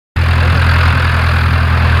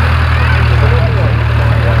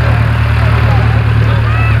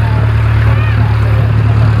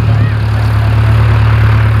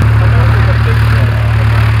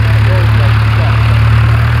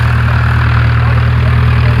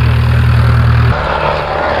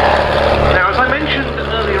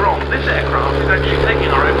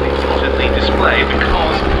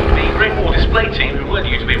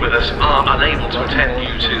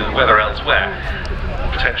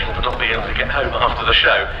and to get home after the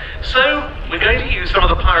show. So we're going to use some of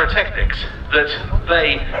the pyrotechnics that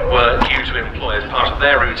they were due to employ as part of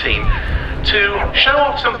their routine to show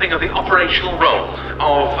off something of the operational role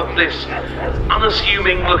of this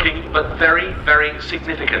unassuming looking but very, very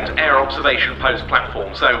significant air observation post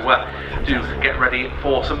platform. So do get ready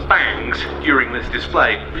for some bangs during this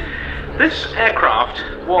display. This aircraft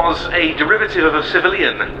was a derivative of a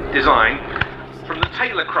civilian design from the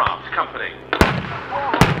Taylor Craft Company,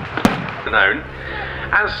 known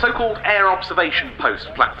as so-called air observation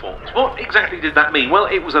post platforms. What exactly did that mean? Well,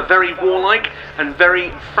 it was a very warlike and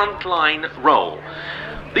very frontline role.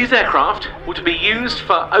 These aircraft were to be used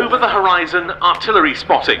for over-the-horizon artillery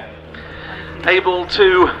spotting, able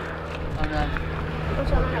to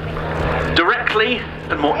directly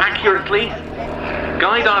and more accurately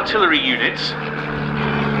guide artillery units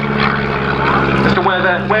as to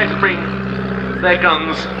where to bring their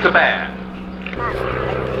guns to bear.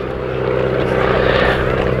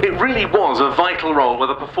 It really was a vital role,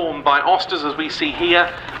 whether performed by Austers as we see here,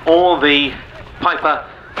 or the Piper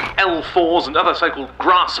L4s and other so-called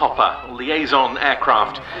grasshopper or liaison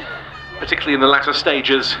aircraft, particularly in the latter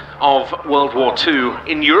stages of World War II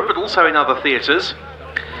in Europe, but also in other theatres.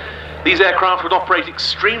 These aircraft would operate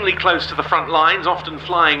extremely close to the front lines, often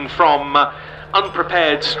flying from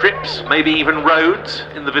unprepared strips, maybe even roads,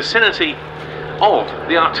 in the vicinity of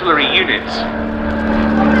the artillery units.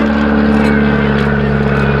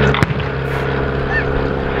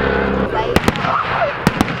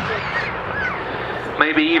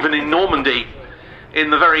 Maybe even in Normandy, in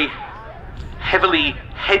the very heavily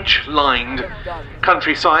hedge-lined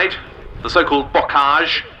countryside, the so-called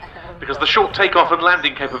bocage, because the short takeoff and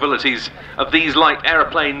landing capabilities of these light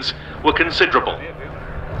aeroplanes were considerable.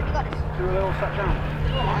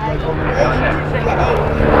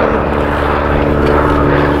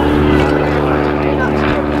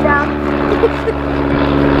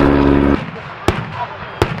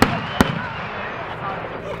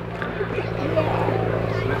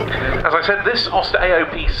 As I said, this Auster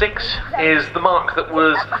AOP 6 is the mark that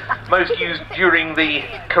was most used during the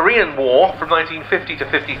Korean War from 1950 to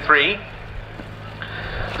 53,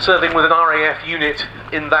 serving with an RAF unit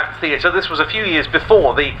in that theatre. This was a few years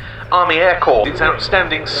before the Army Air Corps, its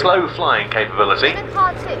outstanding slow flying capability. In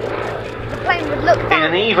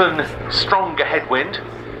an even stronger headwind,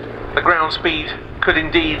 the ground speed could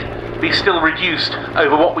indeed be still reduced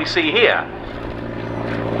over what we see here.